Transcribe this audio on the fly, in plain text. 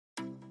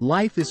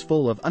Life is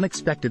full of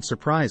unexpected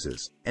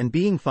surprises, and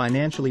being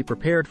financially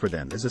prepared for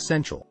them is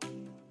essential.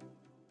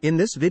 In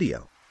this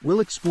video, we'll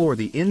explore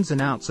the ins and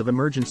outs of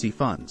emergency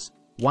funds,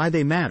 why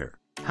they matter,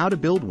 how to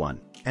build one,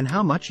 and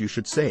how much you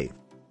should save.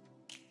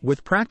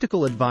 With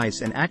practical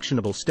advice and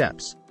actionable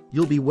steps,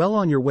 you'll be well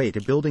on your way to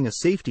building a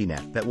safety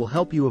net that will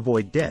help you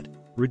avoid debt,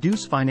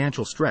 reduce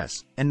financial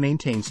stress, and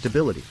maintain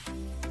stability.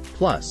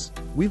 Plus,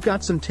 we've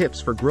got some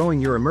tips for growing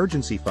your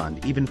emergency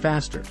fund even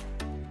faster.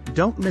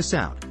 Don't miss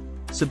out.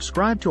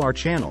 Subscribe to our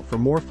channel for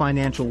more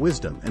financial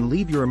wisdom and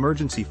leave your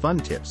emergency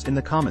fund tips in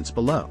the comments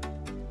below.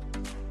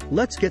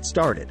 Let's get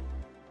started.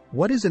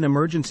 What is an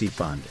emergency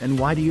fund and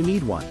why do you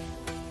need one?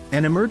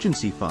 An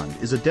emergency fund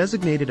is a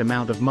designated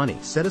amount of money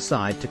set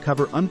aside to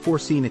cover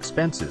unforeseen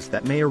expenses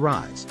that may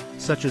arise,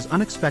 such as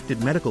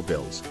unexpected medical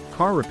bills,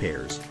 car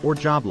repairs, or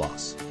job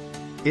loss.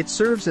 It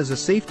serves as a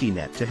safety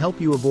net to help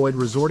you avoid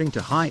resorting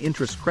to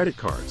high-interest credit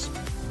cards,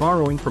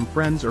 borrowing from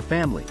friends or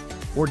family,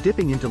 or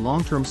dipping into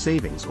long-term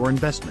savings or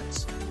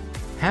investments.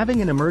 Having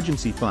an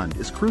emergency fund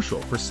is crucial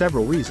for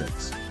several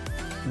reasons.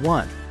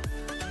 1.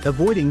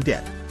 Avoiding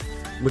debt.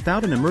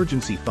 Without an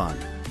emergency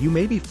fund, you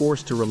may be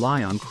forced to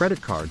rely on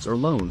credit cards or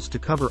loans to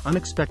cover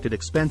unexpected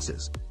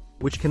expenses,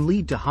 which can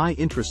lead to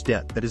high-interest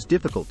debt that is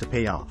difficult to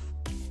pay off.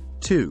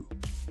 2.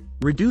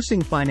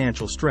 Reducing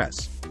financial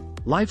stress.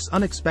 Life's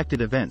unexpected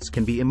events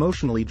can be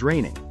emotionally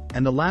draining,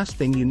 and the last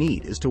thing you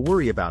need is to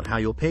worry about how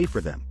you'll pay for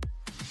them.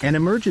 An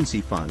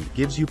emergency fund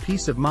gives you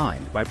peace of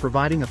mind by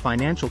providing a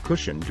financial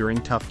cushion during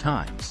tough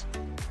times.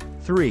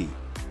 3.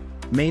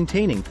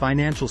 Maintaining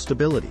financial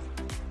stability.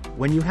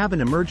 When you have an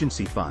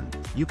emergency fund,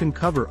 you can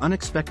cover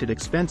unexpected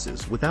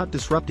expenses without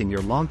disrupting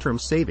your long-term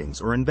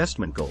savings or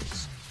investment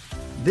goals.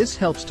 This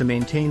helps to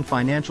maintain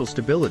financial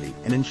stability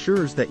and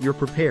ensures that you're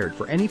prepared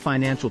for any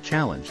financial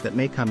challenge that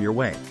may come your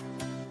way.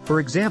 For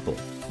example,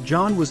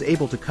 John was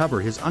able to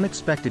cover his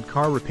unexpected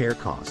car repair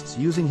costs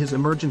using his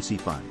emergency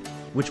fund,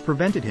 which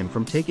prevented him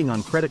from taking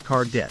on credit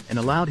card debt and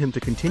allowed him to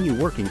continue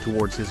working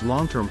towards his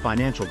long-term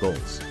financial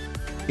goals.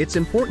 It's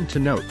important to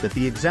note that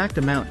the exact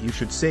amount you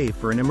should save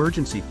for an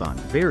emergency fund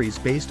varies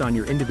based on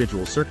your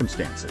individual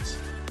circumstances.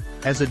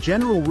 As a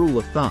general rule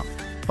of thumb,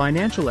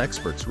 financial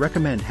experts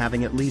recommend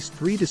having at least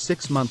 3 to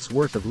 6 months'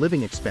 worth of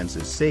living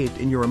expenses saved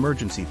in your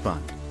emergency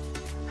fund.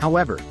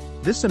 However,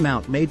 this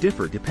amount may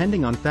differ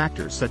depending on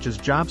factors such as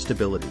job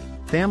stability,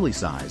 family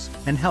size,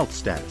 and health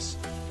status.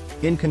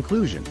 In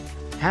conclusion,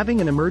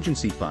 having an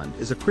emergency fund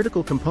is a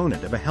critical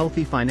component of a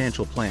healthy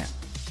financial plan.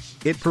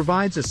 It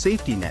provides a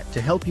safety net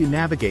to help you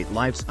navigate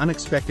life's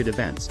unexpected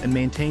events and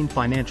maintain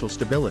financial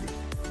stability.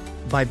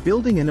 By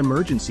building an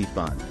emergency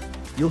fund,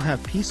 you'll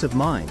have peace of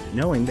mind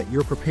knowing that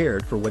you're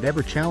prepared for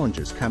whatever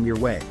challenges come your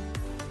way.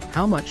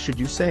 How much should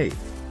you save?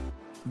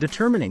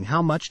 Determining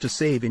how much to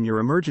save in your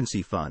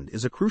emergency fund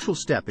is a crucial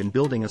step in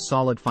building a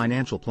solid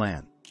financial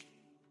plan.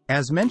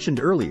 As mentioned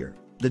earlier,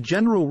 the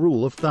general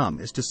rule of thumb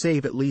is to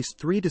save at least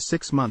 3 to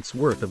 6 months'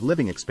 worth of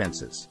living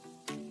expenses.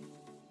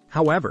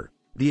 However,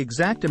 the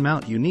exact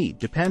amount you need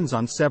depends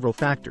on several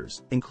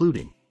factors,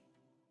 including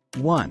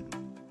 1.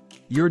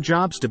 Your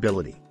job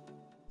stability.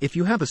 If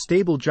you have a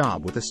stable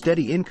job with a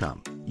steady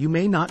income, you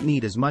may not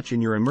need as much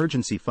in your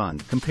emergency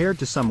fund compared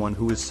to someone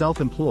who is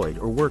self-employed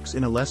or works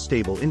in a less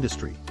stable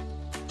industry.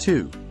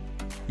 2.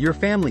 Your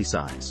family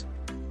size.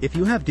 If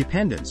you have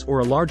dependents or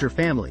a larger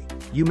family,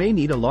 you may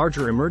need a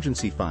larger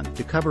emergency fund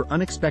to cover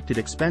unexpected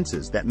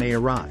expenses that may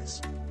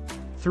arise.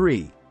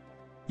 3.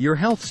 Your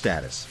health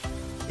status.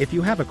 If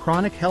you have a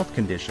chronic health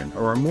condition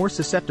or are more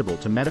susceptible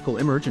to medical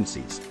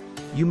emergencies,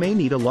 you may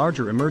need a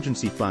larger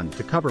emergency fund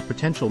to cover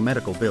potential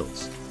medical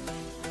bills.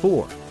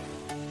 4.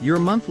 Your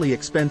monthly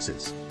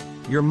expenses.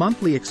 Your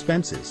monthly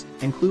expenses,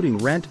 including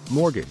rent,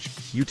 mortgage,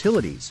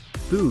 utilities,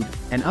 food,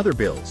 and other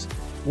bills,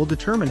 will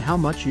determine how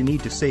much you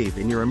need to save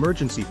in your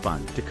emergency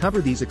fund to cover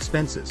these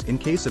expenses in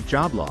case of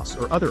job loss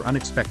or other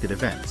unexpected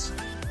events.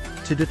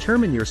 To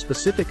determine your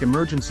specific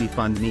emergency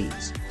fund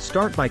needs,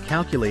 start by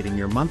calculating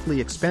your monthly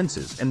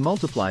expenses and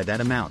multiply that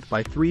amount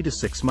by 3 to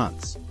 6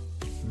 months.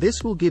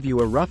 This will give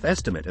you a rough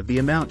estimate of the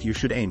amount you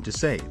should aim to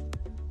save.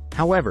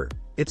 However,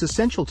 it's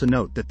essential to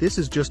note that this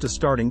is just a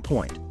starting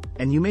point,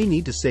 and you may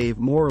need to save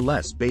more or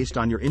less based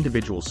on your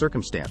individual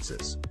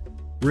circumstances.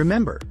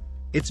 Remember,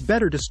 it's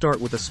better to start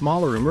with a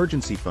smaller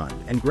emergency fund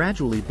and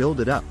gradually build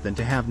it up than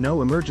to have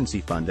no emergency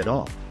fund at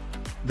all.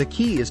 The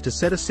key is to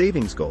set a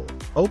savings goal,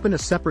 open a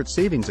separate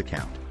savings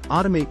account,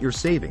 automate your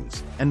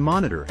savings, and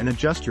monitor and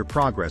adjust your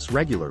progress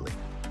regularly.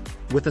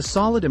 With a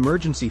solid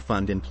emergency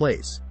fund in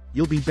place,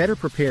 you'll be better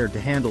prepared to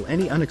handle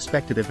any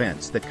unexpected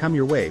events that come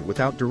your way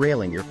without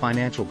derailing your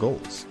financial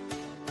goals.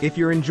 If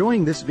you're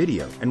enjoying this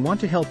video and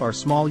want to help our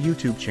small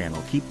YouTube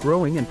channel keep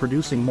growing and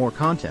producing more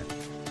content,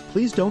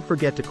 please don't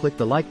forget to click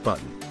the like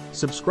button,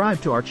 subscribe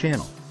to our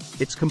channel,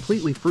 it's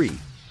completely free,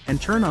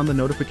 and turn on the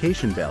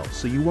notification bell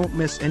so you won't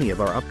miss any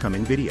of our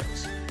upcoming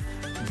videos.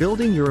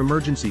 Building your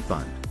emergency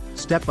fund,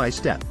 step by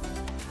step.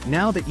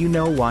 Now that you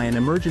know why an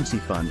emergency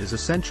fund is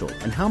essential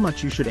and how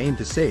much you should aim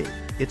to save,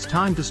 it's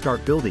time to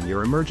start building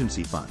your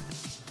emergency fund.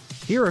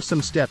 Here are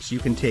some steps you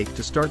can take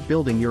to start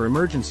building your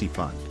emergency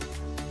fund.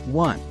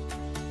 1.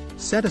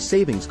 Set a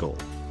savings goal.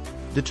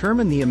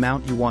 Determine the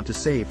amount you want to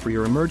save for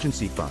your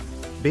emergency fund,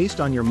 based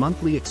on your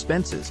monthly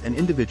expenses and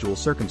individual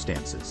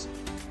circumstances.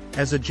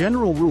 As a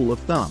general rule of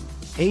thumb,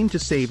 aim to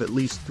save at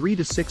least 3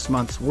 to 6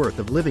 months' worth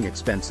of living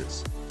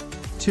expenses.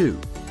 2.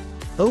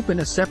 Open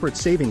a separate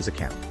savings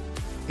account.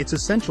 It's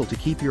essential to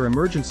keep your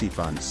emergency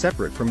fund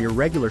separate from your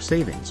regular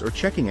savings or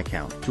checking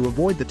account to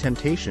avoid the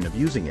temptation of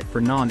using it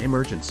for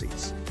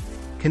non-emergencies.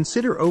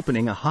 Consider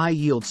opening a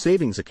high-yield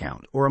savings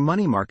account or a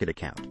money market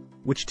account,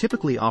 which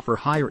typically offer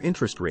higher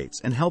interest rates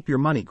and help your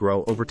money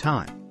grow over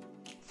time.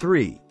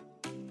 3.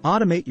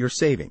 Automate your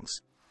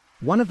savings.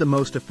 One of the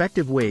most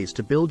effective ways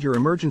to build your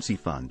emergency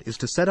fund is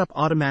to set up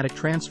automatic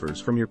transfers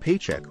from your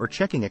paycheck or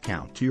checking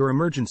account to your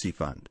emergency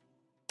fund.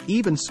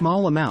 Even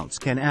small amounts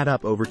can add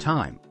up over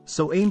time,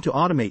 so aim to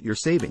automate your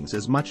savings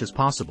as much as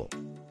possible.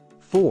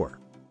 4.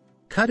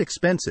 Cut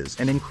expenses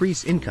and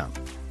increase income.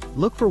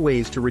 Look for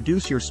ways to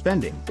reduce your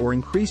spending or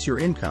increase your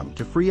income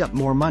to free up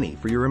more money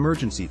for your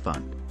emergency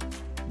fund.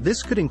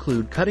 This could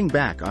include cutting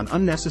back on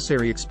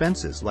unnecessary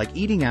expenses like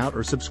eating out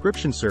or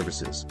subscription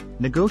services,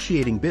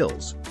 negotiating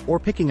bills, or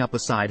picking up a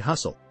side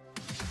hustle.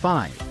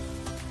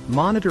 5.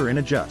 Monitor and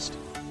adjust.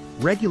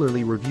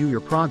 Regularly review your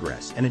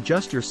progress and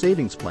adjust your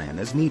savings plan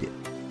as needed.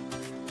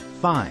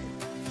 5.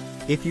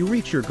 If you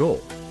reach your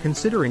goal,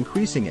 consider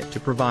increasing it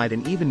to provide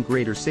an even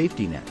greater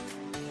safety net.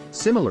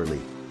 Similarly,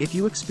 if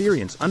you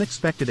experience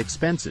unexpected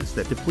expenses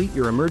that deplete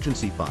your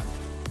emergency fund,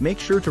 make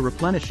sure to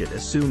replenish it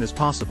as soon as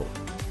possible.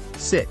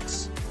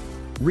 6.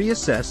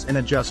 Reassess and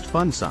adjust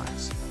fund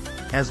size.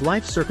 As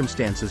life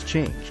circumstances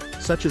change,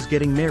 such as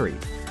getting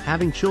married,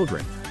 having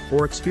children,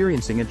 or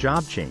experiencing a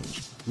job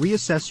change,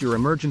 reassess your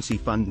emergency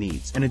fund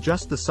needs and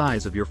adjust the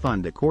size of your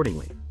fund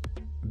accordingly.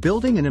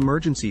 Building an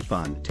emergency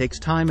fund takes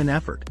time and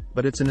effort,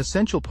 but it's an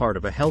essential part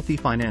of a healthy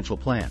financial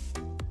plan.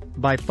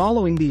 By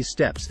following these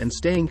steps and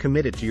staying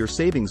committed to your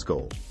savings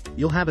goal,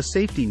 you'll have a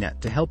safety net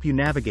to help you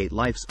navigate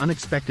life's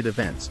unexpected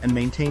events and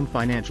maintain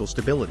financial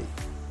stability.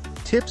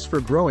 Tips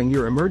for growing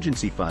your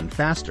emergency fund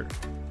faster.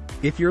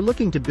 If you're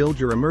looking to build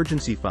your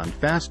emergency fund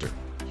faster,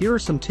 here are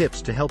some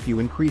tips to help you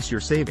increase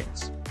your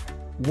savings.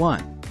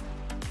 1.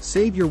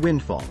 Save your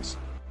windfalls.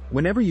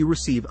 Whenever you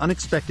receive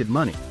unexpected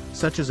money,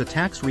 such as a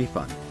tax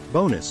refund,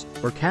 bonus,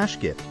 or cash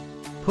gift,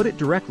 put it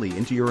directly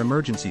into your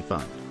emergency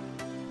fund.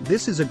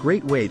 This is a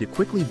great way to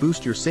quickly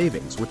boost your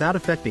savings without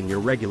affecting your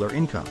regular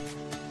income.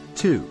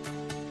 2.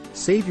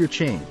 Save your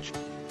change.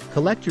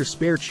 Collect your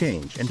spare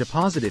change and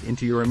deposit it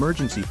into your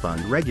emergency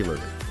fund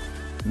regularly.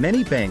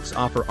 Many banks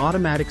offer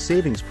automatic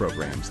savings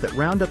programs that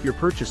round up your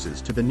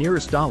purchases to the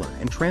nearest dollar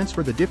and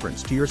transfer the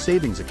difference to your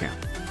savings account.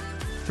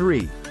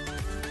 3.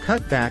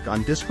 Cut back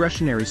on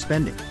discretionary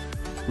spending.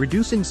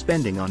 Reducing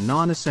spending on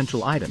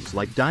non-essential items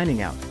like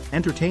dining out,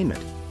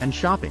 entertainment, and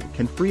shopping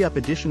can free up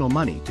additional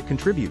money to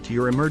contribute to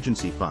your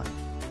emergency fund.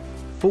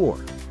 4.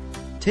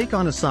 Take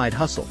on a side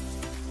hustle.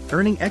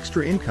 Earning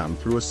extra income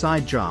through a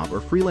side job or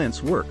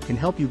freelance work can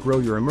help you grow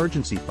your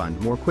emergency fund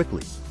more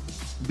quickly.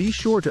 Be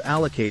sure to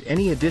allocate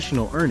any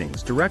additional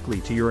earnings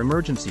directly to your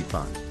emergency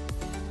fund.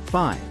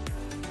 5.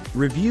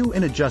 Review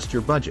and adjust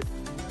your budget.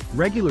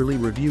 Regularly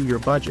review your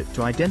budget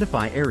to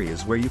identify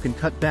areas where you can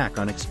cut back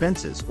on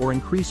expenses or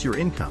increase your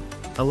income,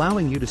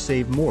 allowing you to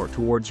save more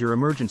towards your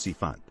emergency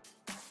fund.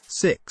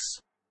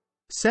 6.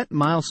 Set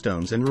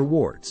milestones and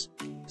rewards.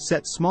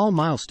 Set small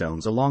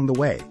milestones along the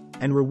way,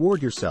 and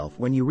reward yourself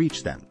when you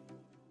reach them.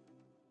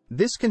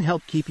 This can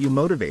help keep you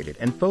motivated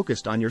and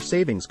focused on your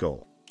savings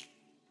goal.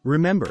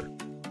 Remember,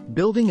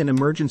 building an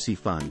emergency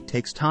fund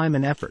takes time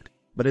and effort,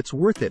 but it's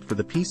worth it for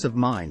the peace of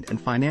mind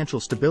and financial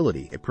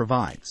stability it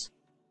provides.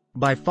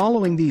 By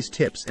following these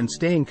tips and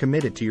staying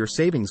committed to your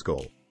savings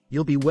goal,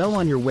 you'll be well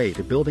on your way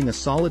to building a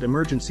solid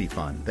emergency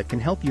fund that can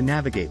help you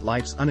navigate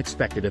life's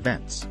unexpected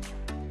events.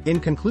 In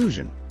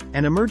conclusion,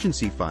 an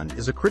emergency fund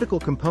is a critical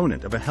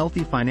component of a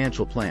healthy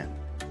financial plan.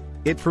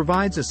 It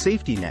provides a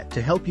safety net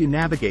to help you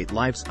navigate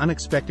life's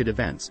unexpected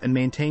events and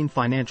maintain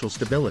financial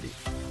stability.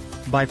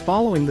 By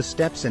following the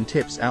steps and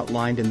tips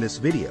outlined in this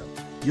video,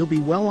 you'll be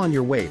well on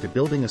your way to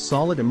building a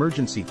solid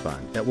emergency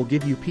fund that will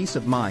give you peace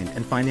of mind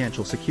and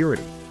financial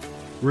security.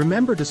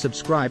 Remember to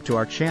subscribe to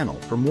our channel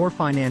for more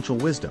financial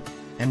wisdom,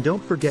 and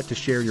don't forget to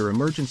share your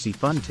emergency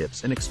fund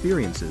tips and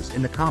experiences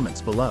in the comments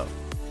below.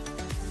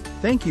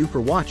 Thank you for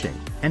watching,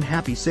 and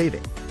happy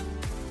saving!